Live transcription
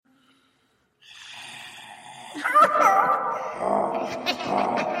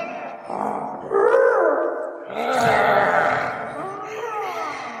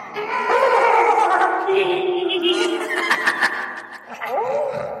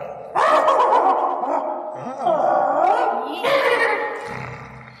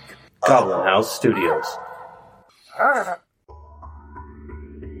Goblin House Studios.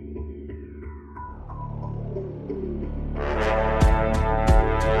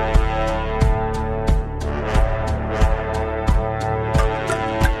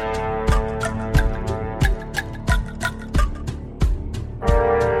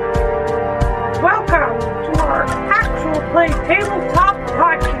 Welcome to our actual play tabletop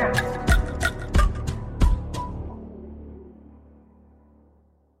podcast.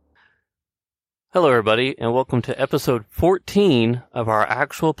 Hello, everybody, and welcome to episode 14 of our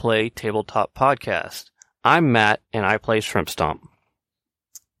actual play tabletop podcast. I'm Matt, and I play Shrimp Stomp.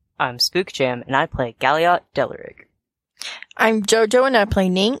 I'm Spook Jam, and I play Galliot Delarig. I'm Jojo, and I play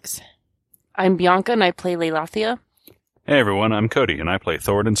Nynx. I'm Bianca, and I play Leilathia. Hey everyone, I'm Cody, and I play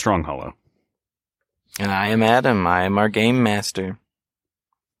Thoradin Stronghollow. And I am Adam. I am our game master.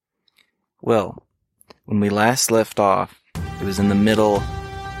 Well, when we last left off, it was in the middle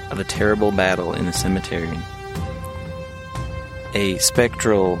of a terrible battle in a cemetery. A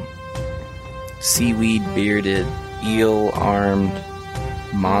spectral, seaweed-bearded, eel-armed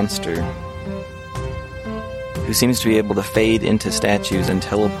monster who seems to be able to fade into statues and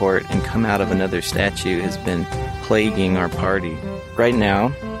teleport and come out of another statue has been plaguing our party. Right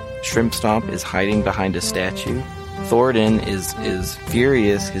now, Shrimp Stomp is hiding behind a statue. Thoradin is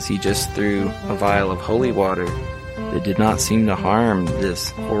furious because he just threw a vial of holy water that did not seem to harm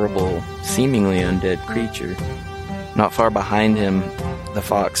this horrible, seemingly undead creature. Not far behind him, the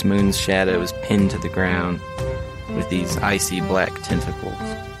Fox Moon's shadow is pinned to the ground with these icy black tentacles.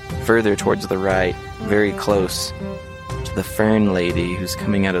 Further towards the right, very close to the Fern Lady who's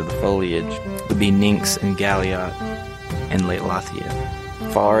coming out of the foliage, would be Nynx and Galliot and Leilathia.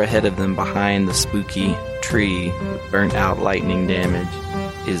 Far ahead of them, behind the spooky tree with burnt-out lightning damage,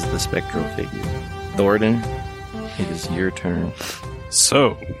 is the spectral figure. Thoradin, it is your turn.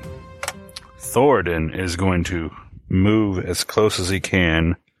 So, Thoradin is going to move as close as he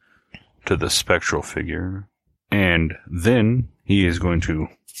can to the spectral figure, and then he is going to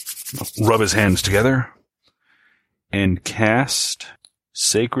rub his hands together and cast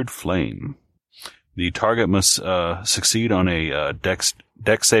Sacred Flame. The target must succeed on a dex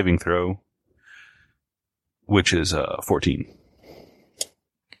saving throw, which is 14.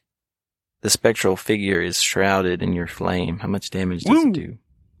 The spectral figure is shrouded in your flame. How much damage does it do?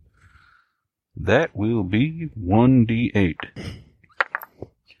 That will be 1d8.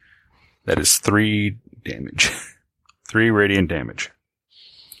 That is 3 damage. 3 radiant damage.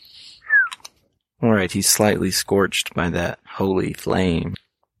 Alright, he's slightly scorched by that holy flame.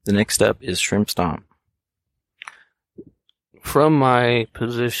 The next up is Shrimp Stomp. From my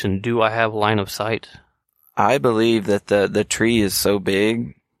position, do I have line of sight? I believe that the tree is so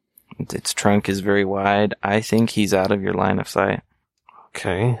big, its trunk is very wide, I think he's out of your line of sight.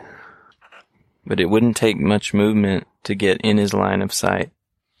 Okay. But it wouldn't take much movement to get in his line of sight.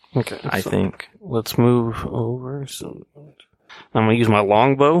 Okay. I think. Let's move over. So I'm going to use my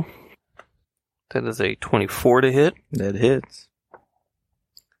longbow. That is a 24 to hit. That hits.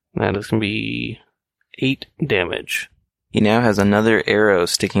 That is going to be 8 damage. He now has another arrow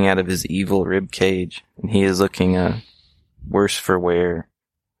sticking out of his evil rib cage, and he is looking worse for wear.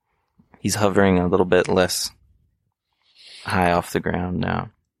 He's hovering a little bit less high off the ground now.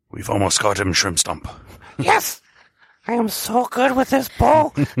 We've almost got him, Shrimp Stomp. Yes! I am so good with this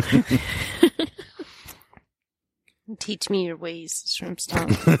bow! Teach me your ways, Shrimp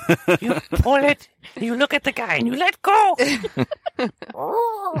Stomp. You pull it, you look at the guy, and you let go!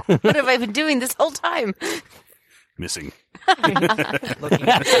 What have I been doing this whole time? Missing. Looking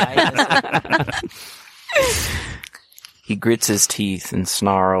inside. He grits his teeth and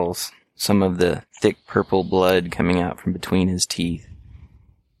snarls, some of the thick purple blood coming out from between his teeth.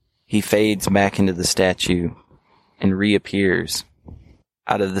 He fades back into the statue and reappears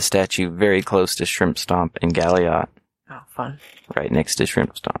out of the statue very close to Shrimp Stomp and Galliot. Oh, fun. Right next to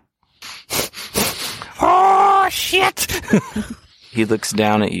Shrimp Stomp. Oh, shit! He looks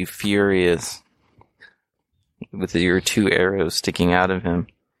down at you furious with your 2 arrows sticking out of him.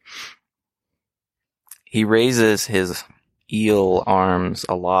 He raises his eel arms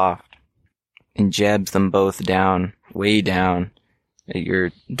aloft and jabs them both down, way down at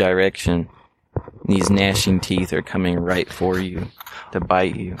your direction. These gnashing teeth are coming right for you to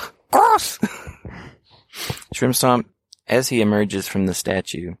bite you. Gross! Shrimp Stomp, as he emerges from the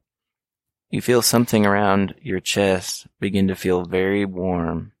statue, You feel something around your chest begin to feel very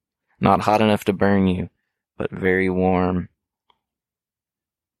warm. Not hot enough to burn you, but very warm.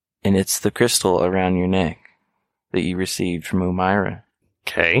 And it's the crystal around your neck that you received from Umira.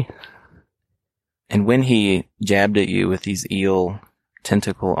 Okay. And when he jabbed at you with these eel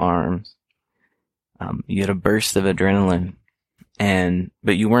tentacle arms, you had a burst of adrenaline,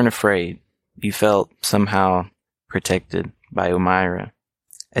 but you weren't afraid. You felt somehow protected by Umira.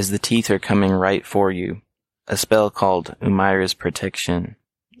 As the teeth are coming right for you, a spell called Umira's Protection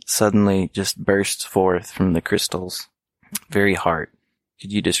suddenly just bursts forth from the crystal's very heart.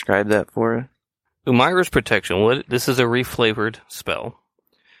 Could you describe that for us? Umira's Protection. This is a reflavored spell.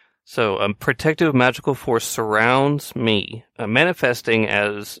 So a protective magical force surrounds me, manifesting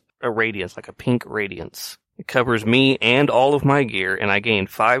as a radiance, like a pink radiance. It covers me and all of my gear, and I gain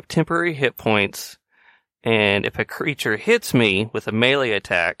 5 temporary hit points. And if a creature hits me with a melee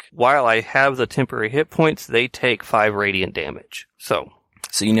attack, while I have the temporary hit points, they take 5 radiant damage. So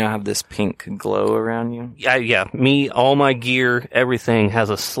you now have this pink glow around you? Yeah. Me, all my gear, everything has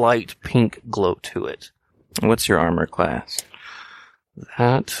a slight pink glow to it. What's your armor class?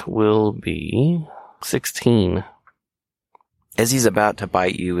 That will be 16. As he's about to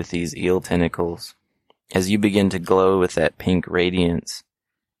bite you with these eel tentacles, as you begin to glow with that pink radiance,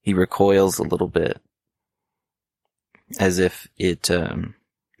 he recoils a little bit, as if it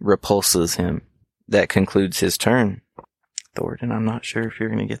repulses him. That concludes his turn. Thornton, I'm not sure if you're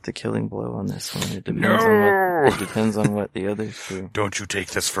going to get the killing blow on this one. It depends on what the others do. Don't you take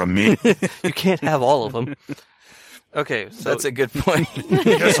this from me. You can't have all of them. Okay, so that's a good point.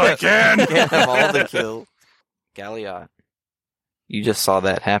 Yes, I can. You can't have all the kills. Galliot, you just saw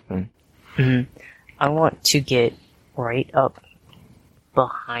that happen. Mm-hmm. I want to get right up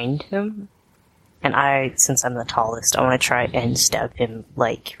behind him, and since I'm the tallest, I want to try and stab him,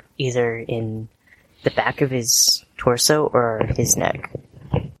 like, either in the back of his torso or his neck.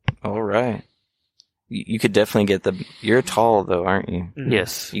 All right. You could definitely get you're tall though, aren't you? Mm-hmm.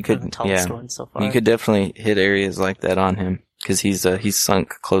 Yes. You could, I'm the tallest one so far. You could definitely hit areas like that on him, because he's sunk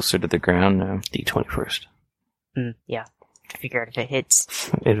closer to the ground now. D20 first. Yeah. Figure out if it hits.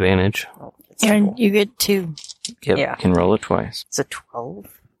 Advantage. Oh, that's And cool. you get 2. Yep, Yeah. you can roll it twice. It's a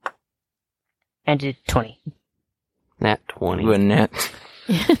 12. And a 20. Nat 20. Ooh, a net.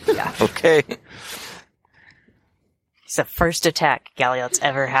 Yeah. Okay. It's the first attack Galliot's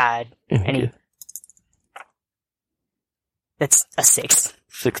ever had. And he... That's a 6.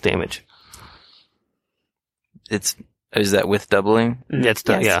 6 damage. Is that with doubling? That's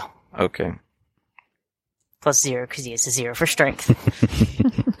done, Yes. yeah. Okay. Plus 0, because he has a 0 for strength.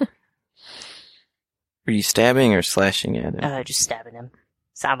 Are you stabbing or slashing at him? Just stabbing him.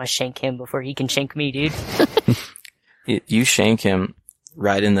 So I'm gonna shank him before he can shank me, dude. You shank him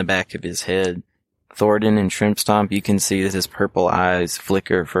right in the back of his head. Thornton and Shrimp Stomp, you can see that his purple eyes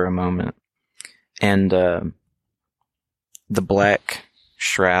flicker for a moment. And the black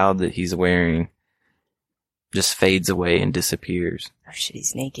shroud that he's wearing just fades away and disappears. Oh shit,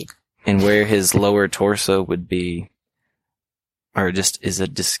 he's naked. And where his lower torso would be, is a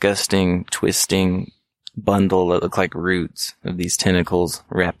disgusting, twisting bundle that look like roots of these tentacles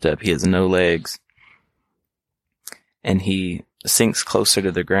wrapped up. He has no legs. And he sinks closer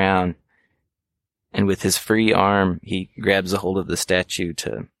to the ground. And with his free arm, he grabs a hold of the statue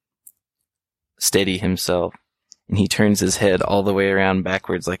to steady himself. And he turns his head all the way around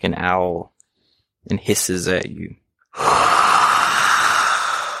backwards like an owl and hisses at you.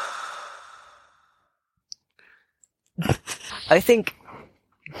 I think,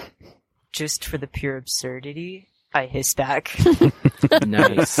 just for the pure absurdity, I hiss back.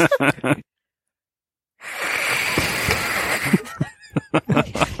 Nice.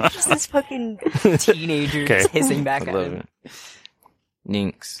 Just this fucking teenager Okay. just hissing back I at love him. it.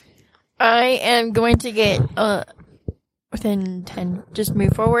 Ninx. I am going to get within 10. Just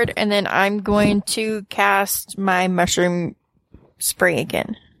move forward, and then I'm going to cast my mushroom spray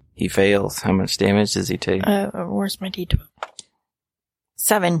again. He fails. How much damage does he take? Where's my D12?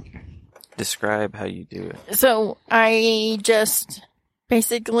 7. Describe how you do it. So I just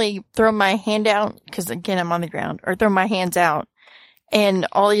basically throw my hand out, because again I'm on the ground, or throw my hands out, and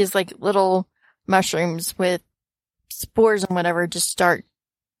all these like little mushrooms with spores and whatever just start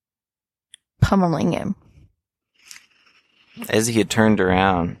pummeling him. As he had turned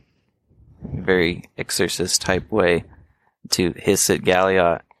around, very exorcist type way, to hiss at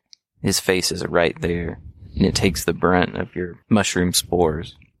Galliot, his face is right there, and it takes the brunt of your mushroom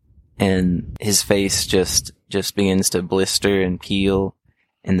spores. And his face just begins to blister and peel,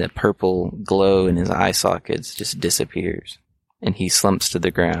 and the purple glow in his eye sockets just disappears. and he slumps to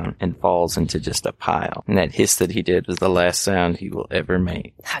the ground and falls into just a pile. And that hiss that he did was the last sound he will ever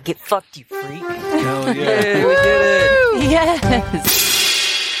make. Ah, get fucked, you freak. Oh yeah, we did it! Yes!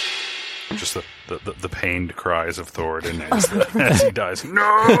 Just the pained cries of Thoradin as he dies. No!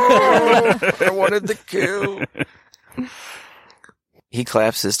 I wanted the kill. He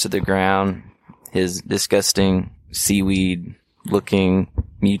collapses to the ground. His disgusting seaweed-looking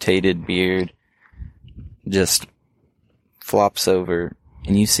mutated beard just flops over,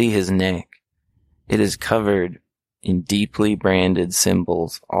 and you see his neck. It is covered in deeply branded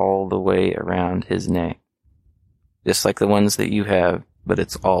symbols all the way around his neck. Just like the ones that you have, but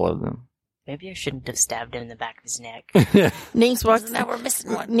it's all of them. Maybe I shouldn't have stabbed him in the back of his neck. Ninx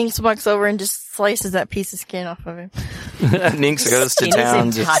walks over and just slices that piece of skin off of him. Ninx goes to Skin town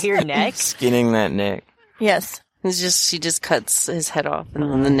his just entire neck? skinning that neck. Yes. She just cuts his head off and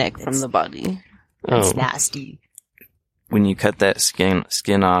then the neck from the body. That's nasty. When you cut that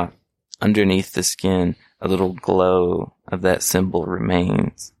skin off, underneath the skin, a little glow of that symbol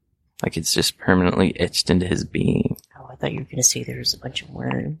remains. Like it's just permanently etched into his being. Oh, I thought you were going to say there was a bunch of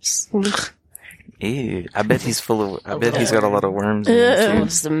worms. Ew. I bet he's got a lot of worms in him too.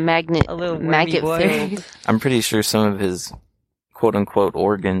 It's the magnet filled. I'm pretty sure some of his quote unquote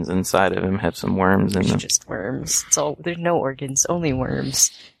organs inside of him have some worms in them. Just worms. There's no organs, only worms.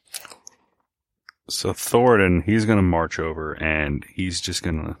 So Thoradin, he's going to march over and he's just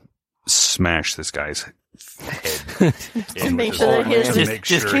going to smash this guy's head. To make sure that his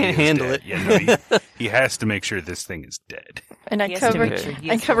just can't handle it. Yeah, no, he has to make sure this thing is dead. And I He has to make sure he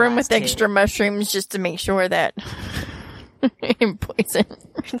is cover the him with last hit. extra mushrooms just to make sure that I'm poison.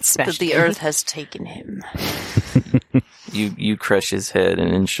 That the earth has taken him. You crush his head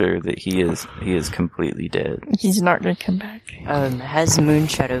and ensure that he is completely dead. He's not going to come back. Has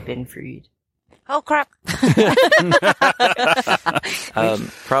Moonshadow been freed? Oh crap!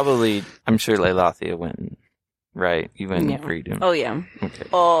 Probably, I'm sure Leilathia went, right? You went and freed him. Oh yeah. Okay.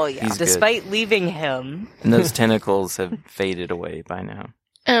 Oh yeah. He's Despite leaving him. And those tentacles have faded away by now.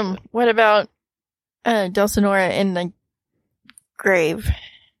 What about Dulcinora in the grave?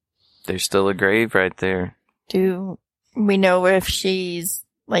 There's still a grave right there. Do we know if she's,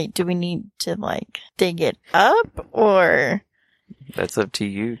 do we need to, dig it up, or? That's up to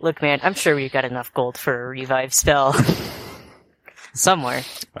you. Look, man, I'm sure we've got enough gold for a revive spell. Somewhere.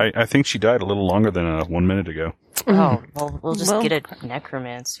 I think she died a little longer than 1 minute ago. Oh, well, we'll just get a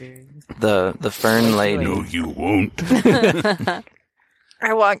necromancer. The fern lady. No, you won't.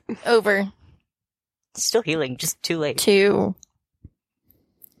 I walk over Still healing, just too late. to,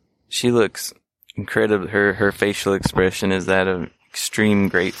 She looks incredible. Her facial expression is that of extreme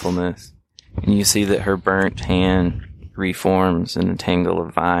gratefulness. And you see that her burnt hand reforms in a tangle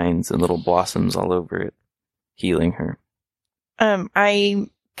of vines and little blossoms all over it, healing her. I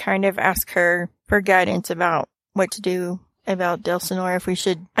kind of ask her for guidance about what to do about Dulcinora, if we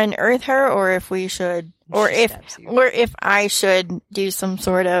should unearth her, or if we should, or if I should do some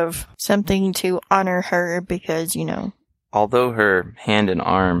sort of something to honor her, because, Although her hand and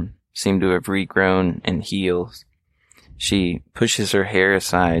arm seem to have regrown and healed, she pushes her hair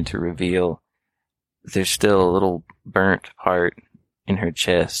aside to reveal there's still a little burnt part in her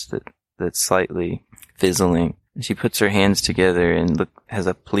chest that's slightly fizzling. And she puts her hands together and has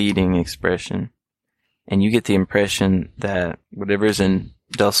a pleading expression. And you get the impression that whatever's in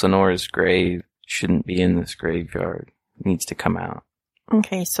Dulcinora's grave shouldn't be in this graveyard. It needs to come out.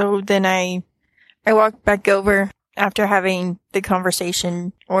 Okay, so then I walk back over after having the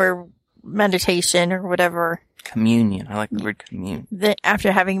conversation or meditation or whatever. Communion. I like the word communion.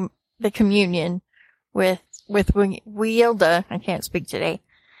 After having the communion with Wielda, I can't speak today.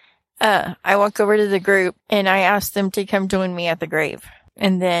 I walk over to the group and I ask them to come join me at the grave.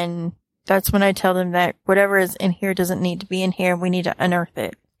 And then that's when I tell them that whatever is in here doesn't need to be in here. We need to unearth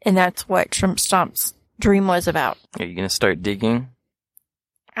it. And that's what Shrimp Stomp's dream was about. Are you going to start digging?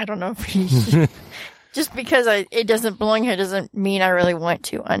 I don't know if he should. Just because it doesn't belong here doesn't mean I really want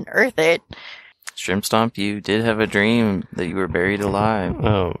to unearth it. Shrimp Stomp, you did have a dream that you were buried alive.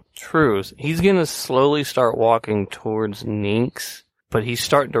 Oh, true. He's gonna slowly start walking towards Ninx, but he's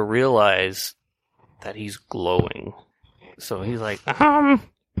starting to realize that he's glowing. So he's like,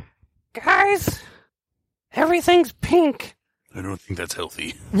 guys, everything's pink. I don't think that's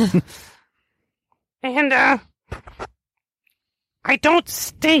healthy. And, I don't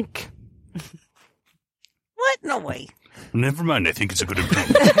stink. What? No way. Never mind, I think it's a good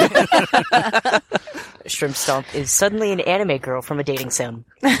improvement. Shrimp Stomp is suddenly an anime girl from a dating sim.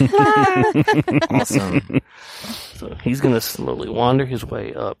 Awesome. So he's gonna slowly wander his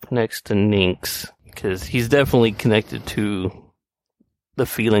way up next to Ninx, because he's definitely connected to the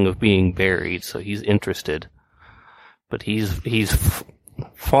feeling of being buried, so he's interested. But he's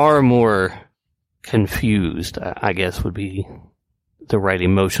far more confused, I guess would be the right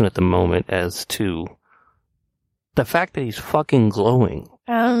emotion at the moment, as to the fact that he's fucking glowing.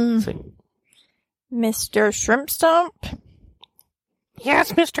 Mr. Shrimp Stomp?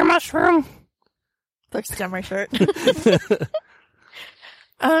 Yes, Mr. Mushroom. Looks down my shirt.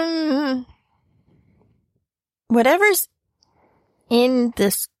 Whatever's in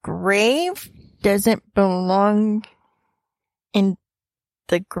this grave doesn't belong in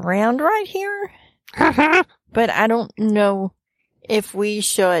the ground right here. But I don't know if we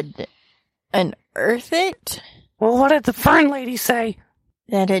should unearth it. Well, what did the fern lady say?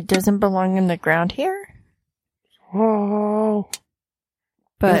 That it doesn't belong in the ground here. Oh.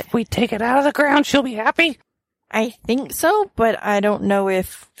 But if we take it out of the ground, she'll be happy? I think so, but I don't know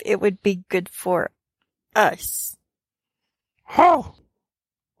if it would be good for us. Oh.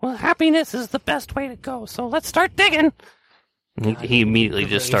 Well, happiness is the best way to go, so let's start digging. He immediately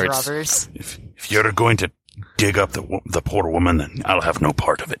just starts... Robbers. If you're going to dig up the poor woman, then I'll have no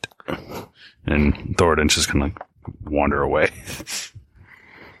part of it. And Thoradin's just gonna wander away.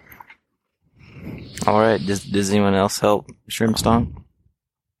 Alright, does anyone else help Shrimp Stomp?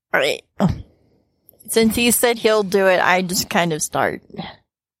 Alright. Since he said he'll do it, I just kind of start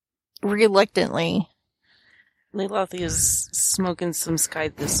reluctantly. Leilathi is smoking some sky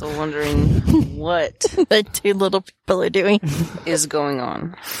thistle, wondering what The two little people are doing. is going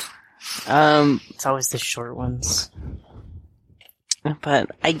on. It's always the short ones.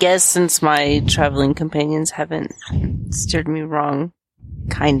 But I guess since my traveling companions haven't steered me wrong,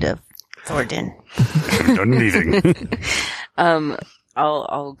 kind of, Thordan, Haven't done anything.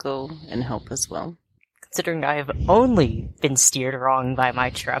 I'll go and help as well. Considering I have only been steered wrong by my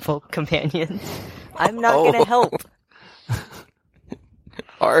travel companions, I'm not gonna help.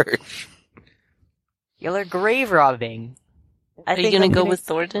 Harsh. Y'all are grave robbing. Are you gonna go with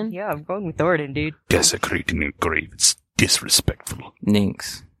Thordan? Yeah, I'm going with Thordan, dude. Desecrating a grave. It's disrespectful.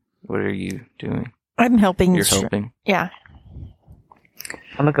 Nynx, what are you doing? I'm helping. You're helping? Yeah.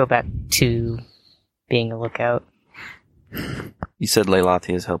 I'm gonna go back to being a lookout. You said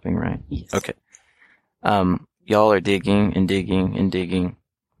Leilathi is helping, right? Yes. Okay. Y'all are digging and digging and digging.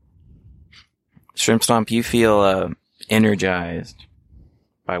 Shrimp Stomp, you feel energized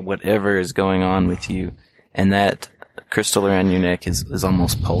by whatever is going on with you, and that crystal around your neck is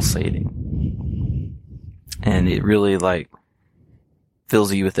almost pulsating. And it really,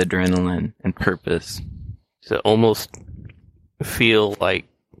 fills you with adrenaline and purpose. Does it almost feel like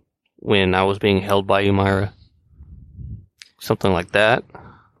when I was being held by you, Myra? Something like that?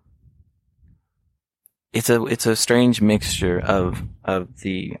 It's a strange mixture of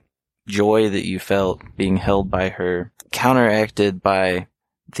the joy that you felt being held by her, counteracted by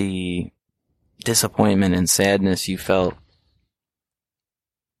the disappointment and sadness you felt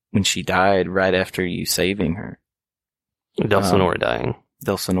when she died right after you saving her. Delsinora dying.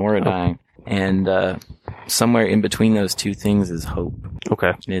 Delsinora dying. And somewhere in between those two things is hope. Okay.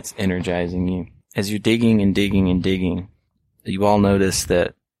 And it's energizing you. As you're digging and digging and digging, you all notice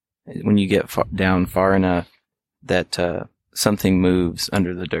that when you get down far enough that something moves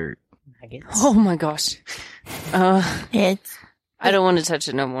under the dirt. Oh my gosh. I don't want to touch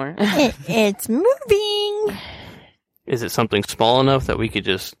it no more. It's moving. Is it something small enough that we could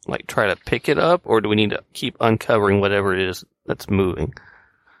just, try to pick it up, or do we need to keep uncovering whatever it is that's moving?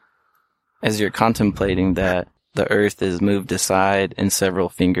 As you're contemplating that, the earth is moved aside and several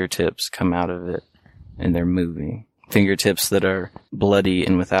fingertips come out of it, and they're moving. Fingertips that are bloody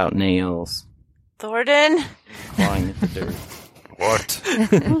and without nails. Thordan? Clawing at the dirt. What?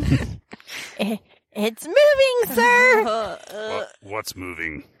 It's moving, sir. What's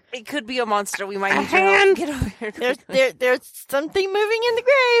moving? It could be a monster. We might need your help. Get over here. There's something moving in the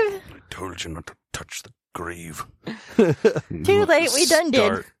grave. I told you not to touch the grave. Too late, we done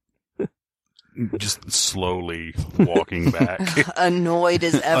did. Just slowly walking back. Annoyed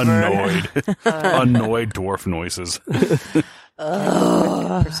as ever. Annoyed dwarf noises.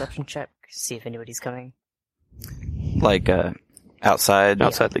 Perception check. See if anybody's coming. Outside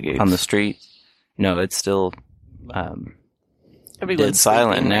the gates. On the street? No, it's still Everyone's dead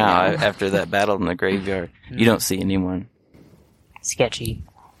silent sleeping now right now. after that battle in the graveyard. You don't see anyone. Sketchy.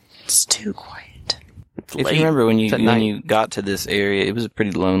 It's too quiet. It's If late. you remember when It's at you night. got to this area, it was a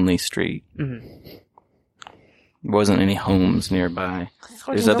pretty lonely street. Mm-hmm. There wasn't any homes nearby.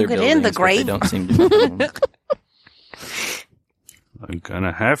 There's don't other get buildings, in the but they grave. don't seem to be homes. I'm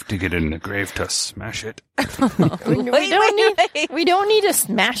gonna have to get in the grave to smash it. We don't need to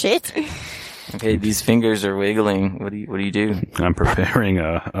smash it. Okay, these fingers are wiggling. What do you do? I'm preparing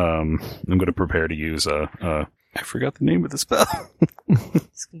I'm going to prepare to use I forgot the name of the spell.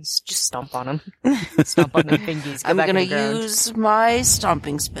 Just stomp on him. Stomp on them fingies. I'm going to use my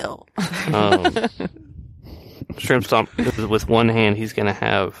stomping spell. Shrimp Stomp, with one hand, he's going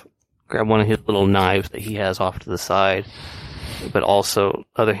to grab one of his little knives that he has off to the side, but also,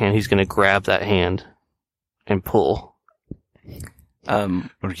 other hand, he's going to grab that hand and pull.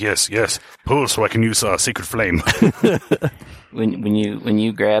 Yes. Pull so I can use Secret Flame. When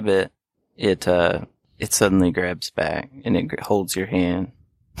you grab it, it suddenly grabs back and it holds your hand,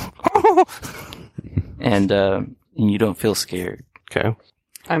 and you don't feel scared. Okay.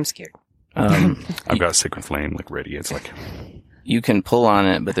 I'm scared. I've got Secret Flame ready. It's like you can pull on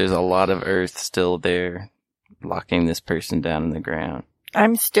it, but there's a lot of earth still there, locking this person down in the ground.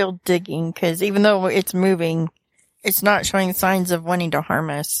 I'm still digging because even though it's moving, it's not showing signs of wanting to harm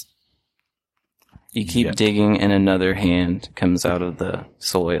us. You keep digging, and another hand comes out of the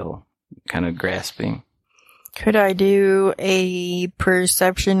soil, kind of grasping. Could I do a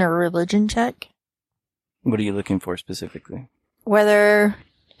perception or religion check? What are you looking for specifically? Whether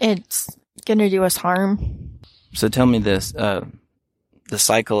it's going to do us harm. So tell me this. The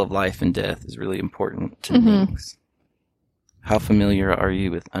cycle of life and death is really important to things. How familiar are you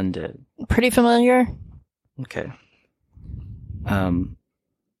with undead? Pretty familiar. Okay.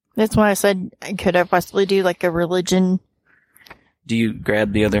 That's why I said, could I possibly do like a religion? Do you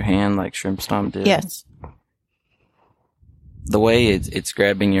grab the other hand like Shrimp Stomp did? Yes. The way it's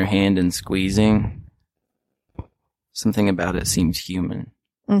grabbing your hand and squeezing, something about it seems human.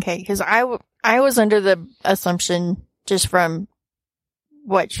 Okay, because I was under the assumption, just from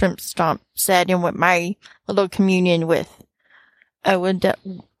what Shrimp Stomp said and what my little communion with Wielda,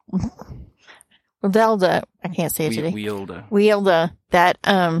 I can't say it today. Wielda, that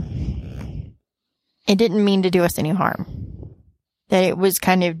it didn't mean to do us any harm. That it was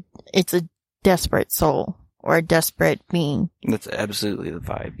it's a desperate soul or a desperate being. That's absolutely the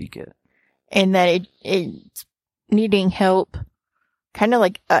vibe you get. And that it's needing help, kind of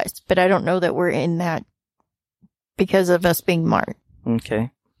like us, but I don't know that we're in that because of us being marked. Okay.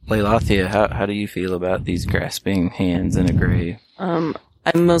 Leilathia, how do you feel about these grasping hands in a grave? I'm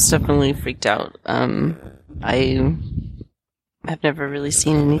most definitely freaked out. I have never really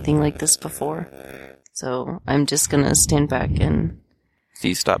seen anything like this before. So I'm just gonna stand back and... So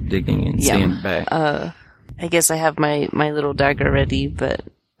you stop digging and stand back. I guess I have my little dagger ready, but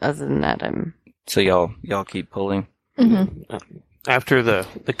other than that, I'm... So y'all keep pulling? Mm-hmm. After the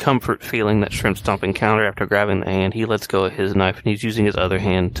comfort feeling that Shrimp Stomp encountered after grabbing the hand, he lets go of his knife and he's using his other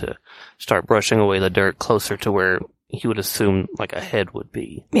hand to start brushing away the dirt closer to where he would assume like a head would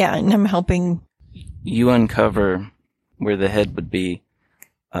be. Yeah, and I'm helping. You uncover where the head would be,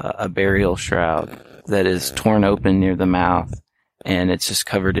 a burial shroud that is torn open near the mouth, and it's just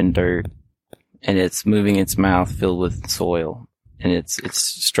covered in dirt, and it's moving its mouth filled with soil, and it's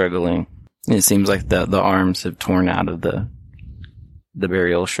struggling. And it seems like the arms have torn out of the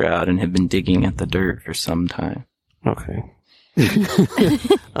burial shroud and have been digging at the dirt for some time. Okay.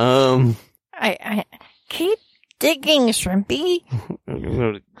 I keep digging, Shrimpy. I'm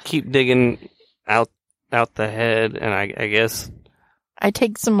going to keep digging out the head, and I guess... I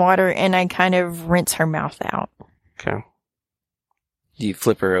take some water and I kind of rinse her mouth out. Okay. Do you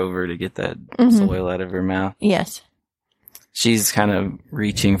flip her over to get that soil out of her mouth? Yes. She's kind of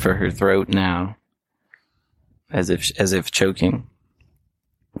reaching for her throat now, as if choking.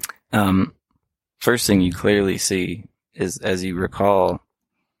 First thing you clearly see is, as you recall,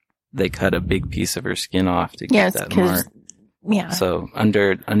 they cut a big piece of her skin off to get that mark. Yeah. So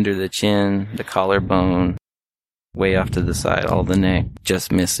under the chin, the collarbone, way off to the side, all the neck,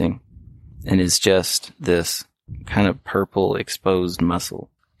 just missing. And it's just this kind of purple exposed muscle.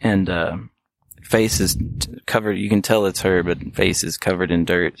 And, face is covered, you can tell it's her, but face is covered in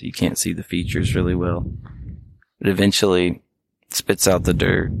dirt. You can't see the features really well. But eventually spits out the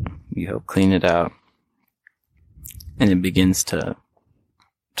dirt. You help clean it out. And it begins to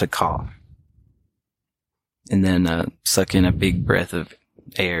cough. And then, suck in a big breath of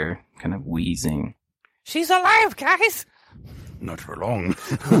air, kind of wheezing. She's alive, guys! Not for long.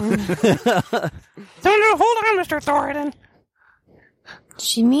 Hold on, Mr. Thoradin.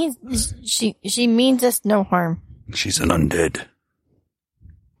 She means us no harm. She's an undead.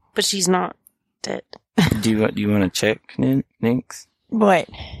 But she's not dead. Do you want to check, Nix? What?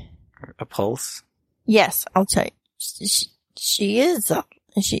 A pulse? Yes, I'll check. She is.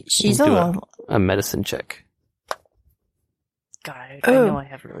 She's Do alive. a medicine check. God, I know I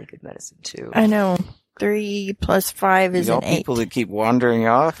have really good medicine too. I know. 3 plus 5 is Y'all an 8. people that keep wandering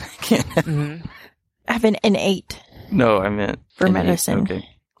off. Mm-hmm. I have an 8 No, I meant for an medicine. 8. Okay.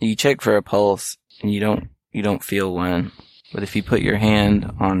 You check for a pulse, and you don't feel one. But if you put your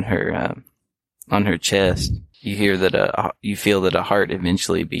hand on her chest, you hear that you feel that a heart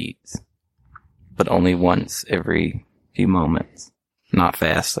eventually beats, but only once every few moments, not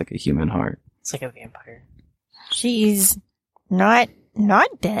fast like a human heart. It's like a vampire. She's not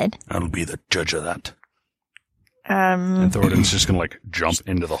dead. I'll be the judge of that. Um, And Thornton's just gonna jump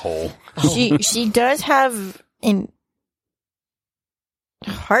into the hole. she does have an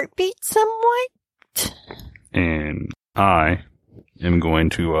heartbeat somewhat. And I am going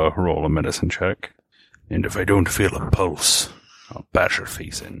to roll a medicine check. And if I don't feel a pulse, I'll bash her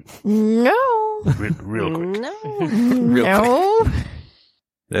face in. No. Real quick. No. No.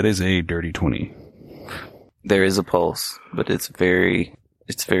 That is a dirty 20. There is a pulse, but it's very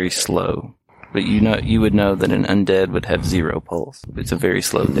slow. But you would know that an undead would have 0 pulse. It's a very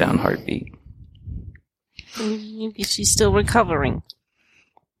slowed down heartbeat. Maybe she's still recovering.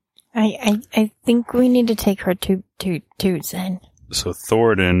 I think we need to take her to Zen. So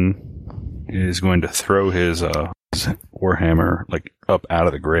Thornton is going to throw his warhammer up out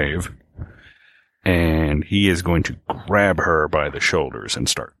of the grave, and he is going to grab her by the shoulders and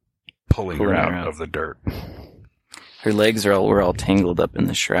start pulling her out of the dirt. Her legs were all tangled up in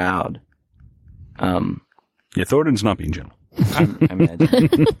the shroud. Yeah, Thornton's not being gentle. I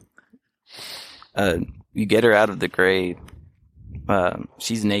imagine. You get her out of the grave.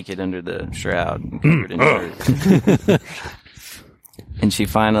 She's naked under the shroud and covered in dirt. And she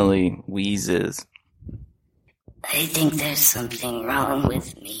finally wheezes. I think there's something wrong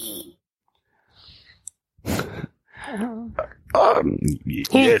with me.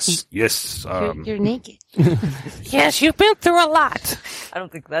 Yes. You're naked. Yes, you've been through a lot. I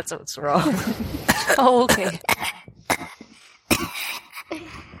don't think that's what's wrong. Oh, okay.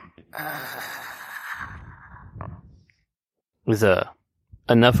 Is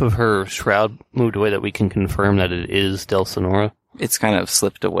enough of her shroud moved away that we can confirm that it is Delsinora? It's kind of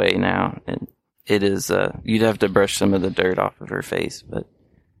slipped away now, and it is, you'd have to brush some of the dirt off of her face, but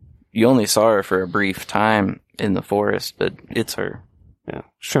you only saw her for a brief time in the forest, but it's her. Yeah,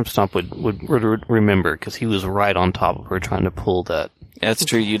 Shrimp Stomp would remember because he was right on top of her trying to pull that. That's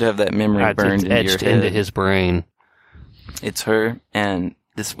true. You'd have that memory burned into your etched head. into his brain. It's her, and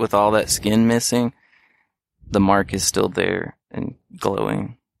this with all that skin missing, the mark is still there and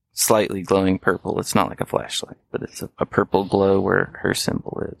glowing, slightly glowing purple. It's not like a flashlight, but it's a purple glow where her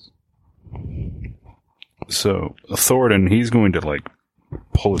symbol is. So Thornton, he's going to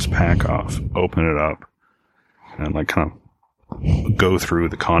pull his pack off, open it up, and kind of go through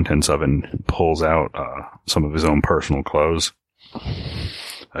the contents of it and pulls out some of his own personal clothes.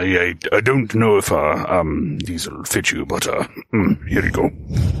 I don't know if these will fit you, but here you go.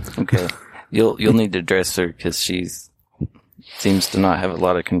 Okay, you'll need to dress her because seems to not have a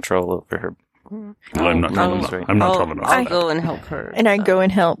lot of control over her. I'm not tall enough. I'll go and help her. And I go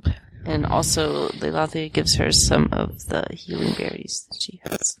and help. And also, Leilathia gives her some of the healing berries that she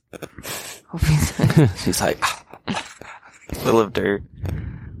has. She's like, full of dirt.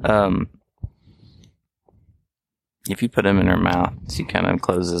 If you put them in her mouth, she kind of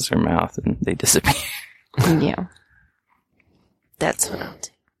closes her mouth and they disappear. Yeah. That's what I'll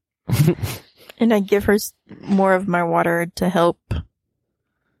do. And I give her more of my water to help.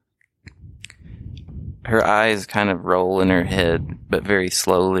 Her eyes kind of roll in her head, but very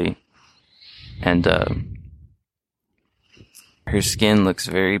slowly. And her skin looks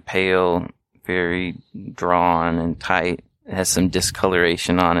very pale, very drawn and tight. It has some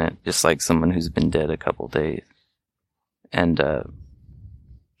discoloration on it, just like someone who's been dead a couple days. And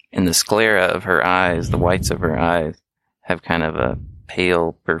in the sclera of her eyes, the whites of her eyes have kind of a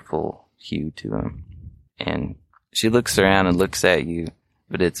pale purple hue to them. And she looks around and looks at you,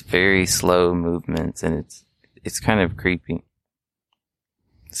 but it's very slow movements, and it's kind of creepy.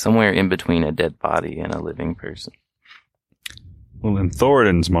 Somewhere in between a dead body and a living person. Well, in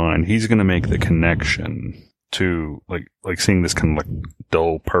Thornton's mind, he's going to make the connection to, like seeing this kind of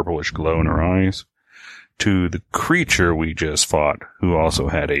dull purplish glow in her eyes, to the creature we just fought, who also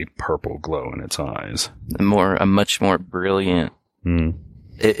had a purple glow in its eyes. A much more brilliant.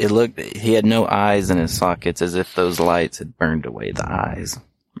 It looked, he had no eyes in his sockets, as if those lights had burned away the eyes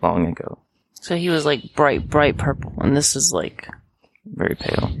long ago. So he was bright purple, and this is very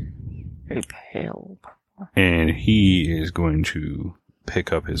pale. Very pale purple. And he is going to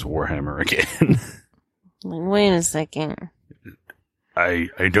pick up his warhammer again. Wait a second. I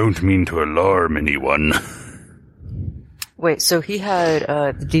don't mean to alarm anyone. Wait, so he had,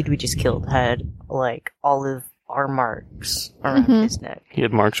 the dude we just killed had like olive R marks around his neck. He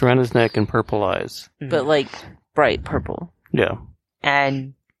had marks around his neck and purple eyes. But like bright purple. Yeah.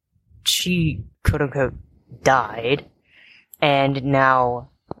 And she, quote unquote, died. And now,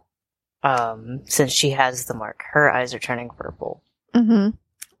 since she has the mark, her eyes are turning purple.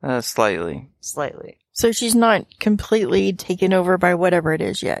 Mm-hmm. Slightly. Slightly. So she's not completely taken over by whatever it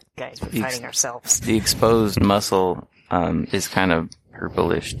is yet. Guys, we're fighting ourselves. The exposed muscle is kind of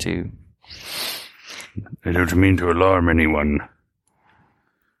purplish too. I don't mean to alarm anyone,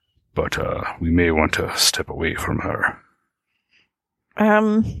 but we may want to step away from her.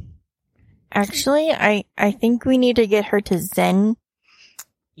 Actually, I think we need to get her to Zen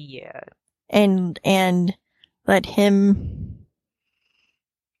Yeah. and let him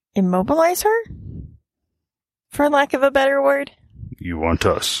immobilize her? For lack of a better word. You want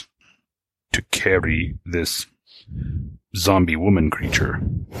us to carry this zombie woman creature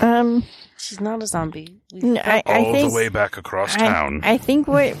She's not a zombie. I all think the way back across town? I think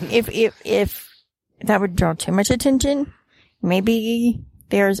what if that would draw too much attention, maybe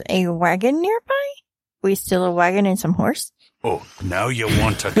there's a wagon nearby. We steal a wagon and some horse. Oh, now you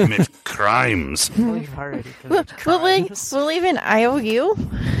want to commit crimes. We've already committed crimes. We'll leave an IOU.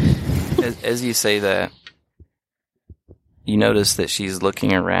 As you say that, you notice that she's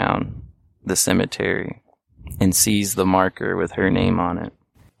looking around the cemetery and sees the marker with her name on it.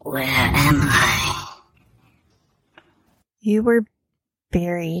 Where am I? You were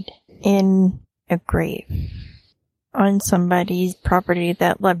buried in a grave on somebody's property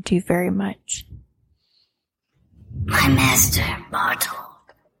that loved you very much. My master, Bartol.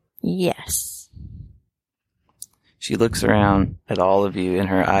 Yes. She looks around at all of you and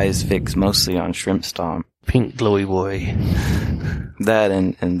her eyes fix mostly on Shrimp Stomp. Pink glowy boy. That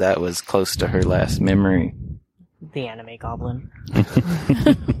and that was close to her last memory. The anime goblin.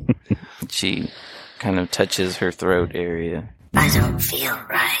 She kind of touches her throat area. I don't feel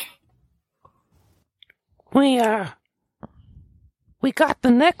right. We got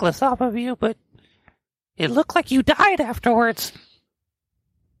the necklace off of you, but it looked like you died afterwards.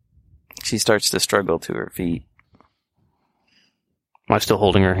 She starts to struggle to her feet. Am I still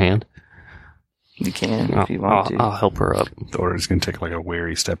holding her hand? You can if you want to. I'll help her up. Thor is going to take like a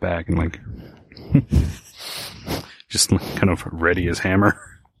wary step back and like just kind of ready his hammer.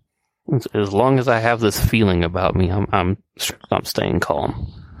 As long as I have this feeling about me, I'm staying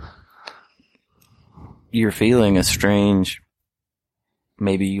calm. You're feeling a strange.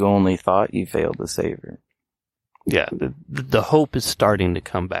 Maybe you only thought you failed to save her. Yeah, the hope is starting to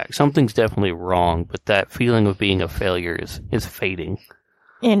come back. Something's definitely wrong, but that feeling of being a failure is fading.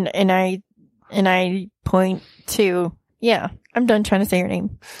 And I point to, yeah, I'm done trying to say her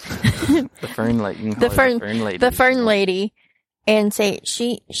name. The fern lady. You can call her the fern lady. The fern lady, and say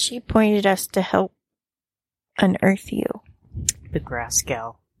she pointed us to help unearth you. The grass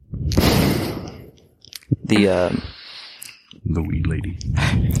gal. The wee lady.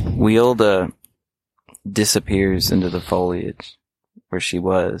 Wielda disappears into the foliage where she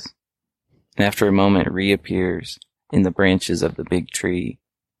was, and after a moment reappears in the branches of the big tree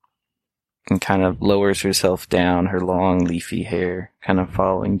and kind of lowers herself down, her long leafy hair kind of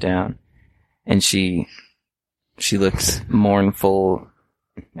falling down, and she looks mournful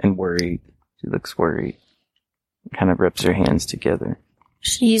and worried. She looks worried, kind of rubs her hands together.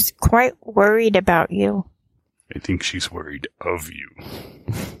 She's quite worried about you. I think she's worried of you.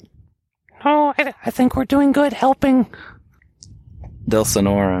 No, I think we're doing good helping.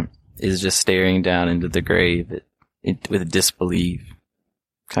 Dulcinora is just staring down into the grave with disbelief,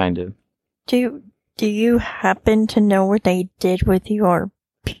 kind of. Do you happen to know what they did with your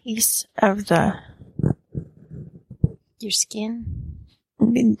piece of Your skin?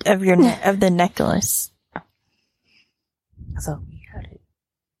 of the necklace? I thought we had it.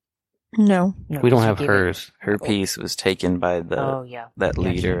 No. We don't have hers. Her piece was taken by that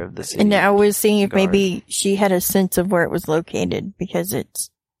leader of the city. And I was seeing if guard. maybe she had a sense of where it was located, because it's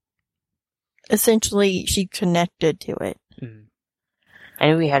essentially she connected to it. I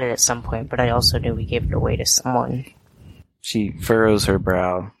knew we had it at some point, but I also knew we gave it away to someone. She furrows her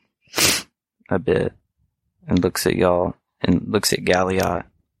brow a bit and looks at y'all and looks at Galliot.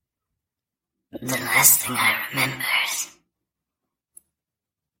 The last thing I remember is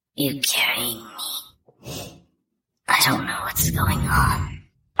you carrying me. I don't know what's going on.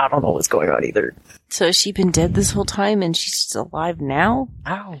 I don't know what's going on either. So has she been dead this whole time and she's still alive now?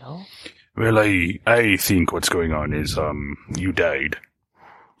 I don't know. Well, I think what's going on is, you died.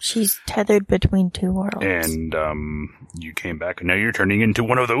 She's tethered between two worlds. And you came back, and now you're turning into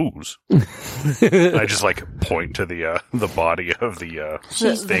one of those. I just point to the body of the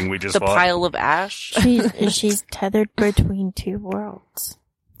thing we just the fought. pile of ash. She's tethered between two worlds.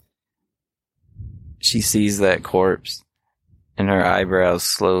 She sees that corpse, and her eyebrows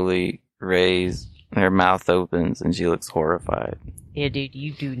slowly raise, and her mouth opens, and she looks horrified. Yeah, dude,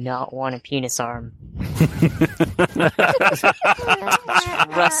 you do not want a penis arm.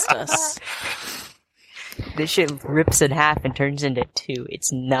 Trust us. This shit rips in half and turns into two.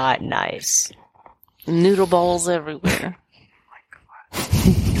 It's not nice. Noodle balls everywhere.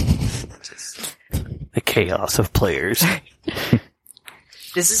 The chaos of players.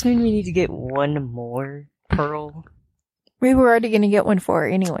 Does this mean we need to get one more pearl? We were already going to get one for her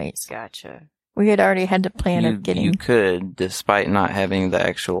anyways. Gotcha. We had already had the plan of getting... You could, despite not having the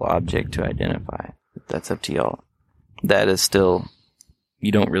actual object to identify. That's up to y'all. That is still...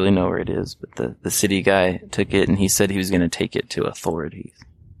 You don't really know where it is, but the city guy took it, and he said he was going to take it to authorities.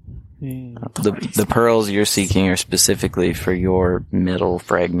 The pearls you're seeking are specifically for your middle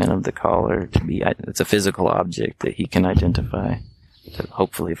fragment of the collar to be... It's a physical object that he can identify to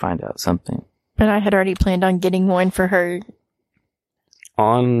hopefully find out something. But I had already planned on getting one for her.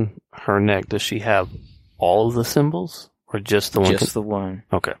 On her neck, does she have all of the symbols? Or just the one? Just the one.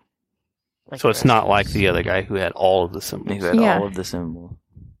 Okay. So it's not like the other guy who had all of the symbols. Who had all of the symbols.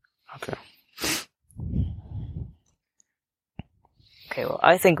 Okay. Okay, well,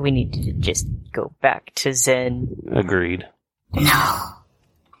 I think we need to just go back to Zen. Agreed. No.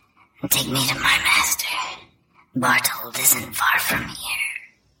 Take me to my master. Bartold isn't far from here.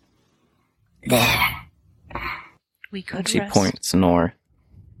 There. We could She rest. points north.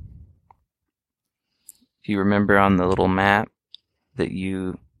 If you remember on the little map that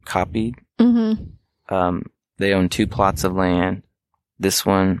you copied, they own 2 plots of land. This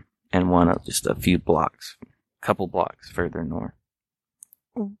one and one of just a couple blocks further north.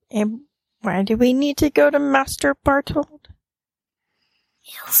 And why do we need to go to Master Bartold?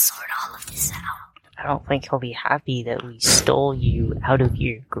 He'll sort all of this out. I don't think he'll be happy that we stole you out of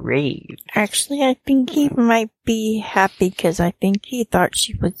your grave. Actually, I think he might be happy because I think he thought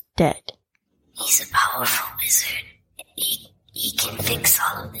she was dead. He's a powerful wizard. He can fix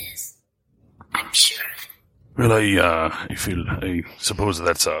all of this. I'm sure of it. Well, I suppose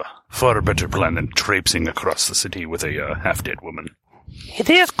that's a far better plan than traipsing across the city with a half-dead woman. It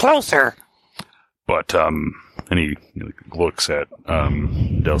is closer. But, and he looks at,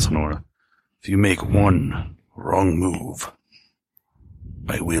 Delsinora. If you make one wrong move,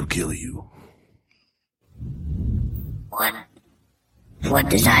 I will kill you. What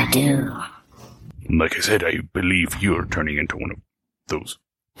did I do? Like I said, I believe you're turning into one of those.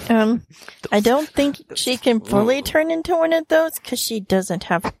 I don't think she can fully turn into one of those because she doesn't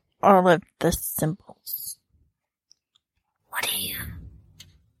have all of the symbols. What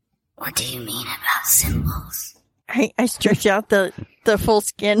do you mean about symbols? I stretch out the full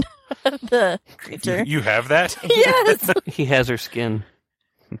skin of the creature. You have that? Yes! He has her skin.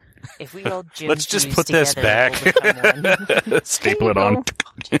 If we all Let's just put this back. Staple it on.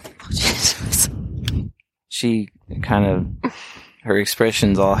 She her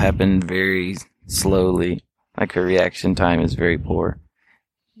expressions all happen very slowly. Like her reaction time is very poor.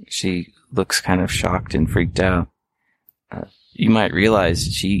 She looks kind of shocked and freaked out. You might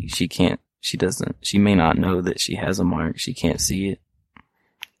realize she may not know that she has a mark. She can't see it.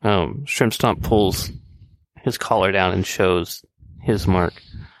 Shrimp Stomp pulls his collar down and shows his mark.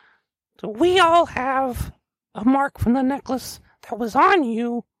 So we all have a mark from the necklace that was on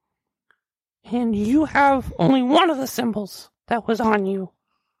you, and you have only one of the symbols that was on you.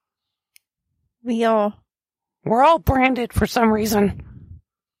 We're all branded for some reason.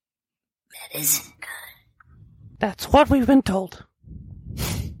 That isn't good. That's what we've been told.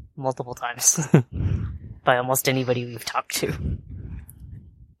 Multiple times. By almost anybody we've talked to.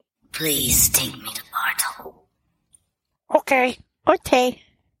 Please take me to Bartold. Okay. Okay.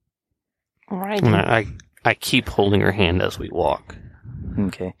 All right. And I keep holding her hand as we walk.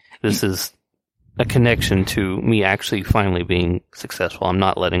 Okay. This is a connection to me actually finally being successful. I'm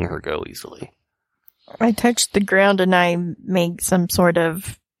not letting her go easily. I touch the ground and I make some sort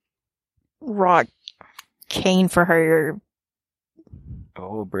of rock cane for her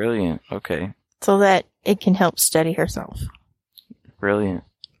Oh, brilliant. Okay. so that it can help steady herself. Brilliant.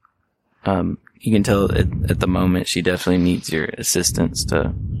 You can tell at the moment she definitely needs your assistance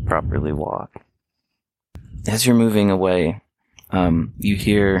to properly walk. As you're moving away, you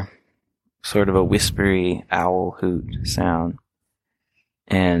hear sort of a whispery owl hoot sound.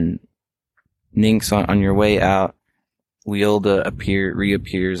 And Nynx, on your way out, Wielda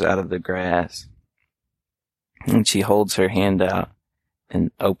reappears out of the grass. And she holds her hand out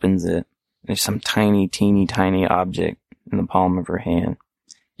and opens it. There's some teeny tiny object in the palm of her hand.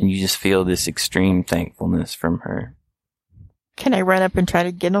 And you just feel this extreme thankfulness from her. Can I run up and try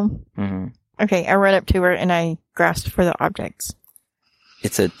to get them? Mm-hmm. Okay, I run up to her and I grasp for the objects.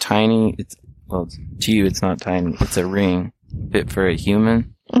 It's a tiny, to you it's not tiny. It's a ring fit for a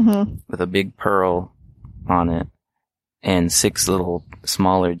human with a big pearl on it and 6 little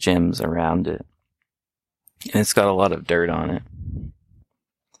smaller gems around it. And it's got a lot of dirt on it.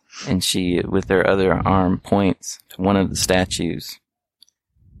 And she, with her other arm, points to one of the statues.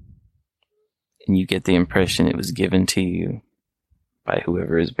 And you get the impression it was given to you by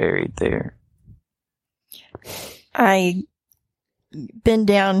whoever is buried there. I bend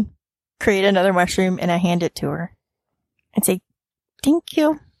down, create another mushroom, and I hand it to her. And say, thank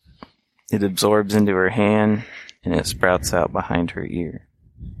you. It absorbs into her hand, and it sprouts out behind her ear.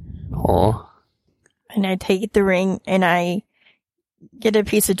 Aw. And I take the ring, and I get a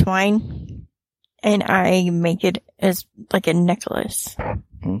piece of twine, and I make it as like a necklace.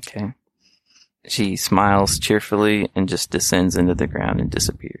 Okay. She smiles cheerfully and just descends into the ground and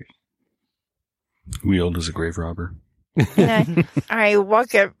disappears. Wield is a grave robber. And I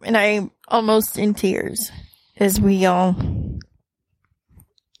walk up, and I'm almost in tears as we all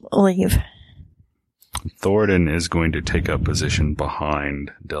leave. Thornton is going to take up position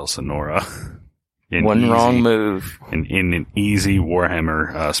behind Delsinora. One wrong move. In an easy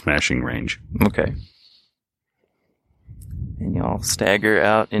Warhammer smashing range. Okay. And y'all stagger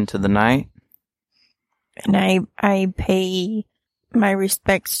out into the night. And I pay my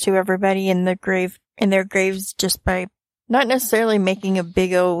respects to everybody in their graves just by not necessarily making a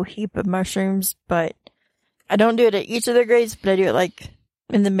big old heap of mushrooms, but I don't do it at each of their graves, but I do it like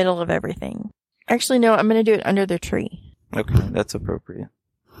in the middle of everything. Actually, no, I'm going to do it under their tree. Okay, that's appropriate.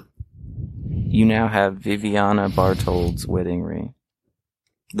 You now have Viviana Bartold's wedding ring.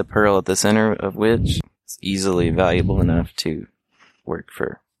 The pearl at the center of which is easily valuable enough to work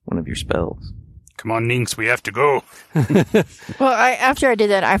for one of your spells. Come on, Ninx, we have to go. Well, after I did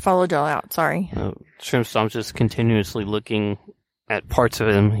that, I followed y'all out. Sorry. Shrimpstomp's just continuously looking at parts of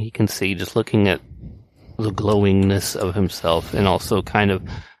him he can see, just looking at the glowingness of himself, and also kind of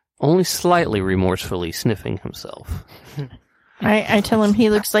only slightly remorsefully sniffing himself. I tell him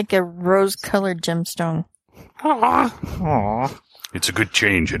he looks like a rose-colored gemstone. Aww. It's a good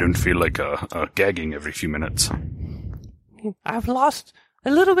change. I don't feel like gagging every few minutes. I've lost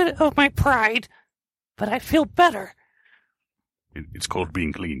a little bit of my pride, but I feel better. It's called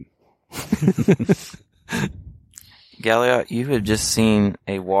being clean. Galliot, you have just seen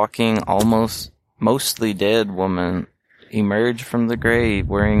a walking, mostly dead woman emerge from the grave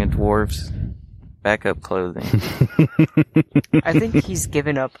wearing a dwarf's backup clothing. I think he's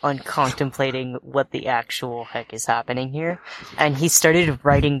given up on contemplating what the actual heck is happening here, and he started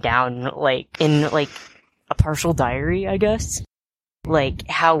writing down, in a partial diary, I guess,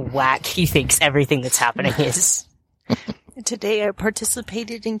 how whack he thinks everything that's happening is. Today I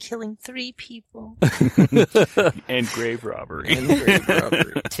participated in killing 3 people. And grave robbery.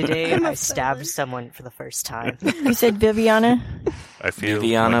 Today I stabbed someone for the first time. You said Viviana? I feel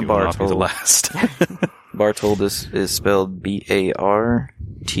Viviana like it will not be the Bartold. last. Bartold is spelled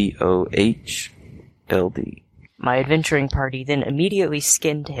Bartohld. My adventuring party then immediately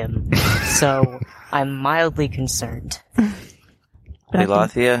skinned him, so I'm mildly concerned.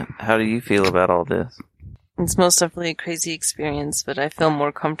 Elathia, how do you feel about all this? It's most definitely a crazy experience, but I feel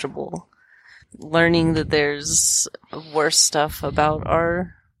more comfortable learning that there's worse stuff about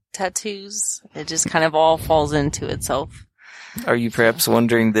our tattoos. It just kind of all falls into itself. Are you perhaps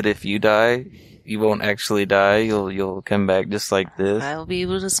wondering that if you die, you won't actually die? You'll come back just like this? I'll be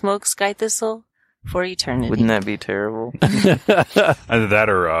able to smoke Sky Thistle for eternity. Wouldn't that be terrible? Either that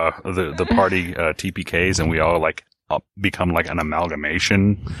or the party TPKs, and we all become like an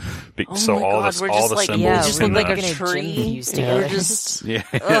amalgamation. Oh So my all God, the we're all just the like, symbols. we just look like in a the- tree. together. We're just Yeah,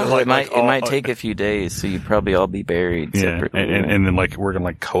 Well, it might all- take a few days, so you'd probably all be buried Yeah, separately. and then we're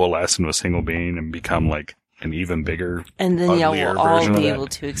gonna coalesce into a single being and become like an even bigger. and then y'all uglier will all version of be that. able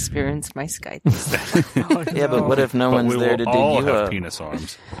to experience my Sky Thistle. Yeah, but what if no But one's we there will to dig all you have up? penis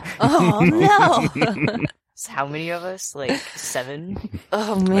arms. Oh no! So how many of us? 7?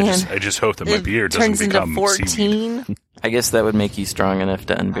 Oh man! I just hope that my It beard doesn't turns into become 14. seaweed. I guess that would make you strong enough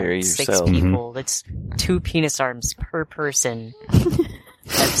to unbury 6 yourself. people. That's 2 penis arms per person.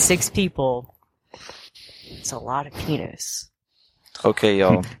 That's 6 people. It's a lot of penis. Okay,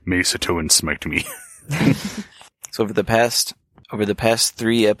 y'all. Mesato and smite me. So over the past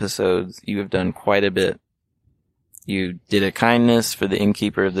 3 episodes, you have done quite a bit. You did a kindness for the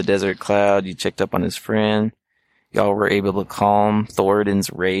innkeeper of the Desert Cloud. You checked up on his friend. Y'all were able to calm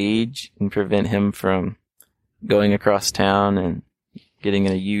Thoradin's rage and prevent him from going across town and getting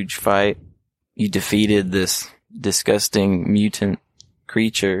in a huge fight. You defeated this disgusting mutant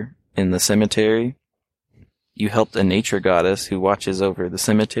creature in the cemetery. You helped a nature goddess who watches over the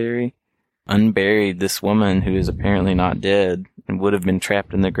cemetery, unburied this woman who is apparently not dead and would have been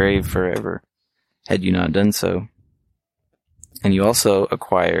trapped in the grave forever had you not done so. And you also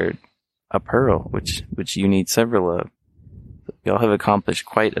acquired a pearl, which you need several of. Y'all have accomplished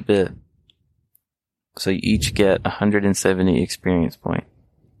quite a bit. So you each get 170 experience points.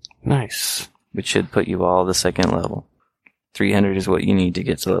 Nice. Which should put you all the second level. 300 is what you need to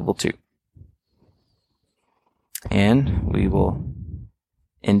get to level 2. And we will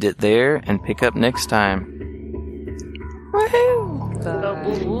end it there and pick up next time. Woohoo!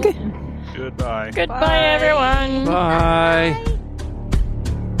 Goodbye. Goodbye, everyone. Bye.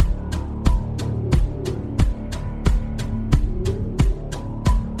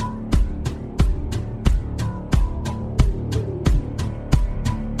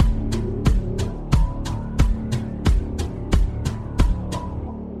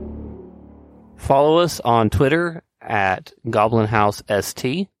 Follow us on Twitter at Goblin House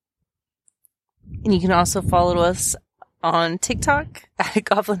ST. And you can also follow us on TikTok at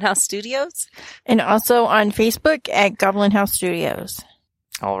Goblin House Studios. And also on Facebook at Goblin House Studios.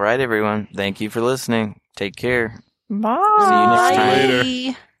 All right, everyone. Thank you for listening. Take care. Bye. See you next time.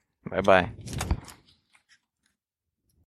 Later. Bye-bye.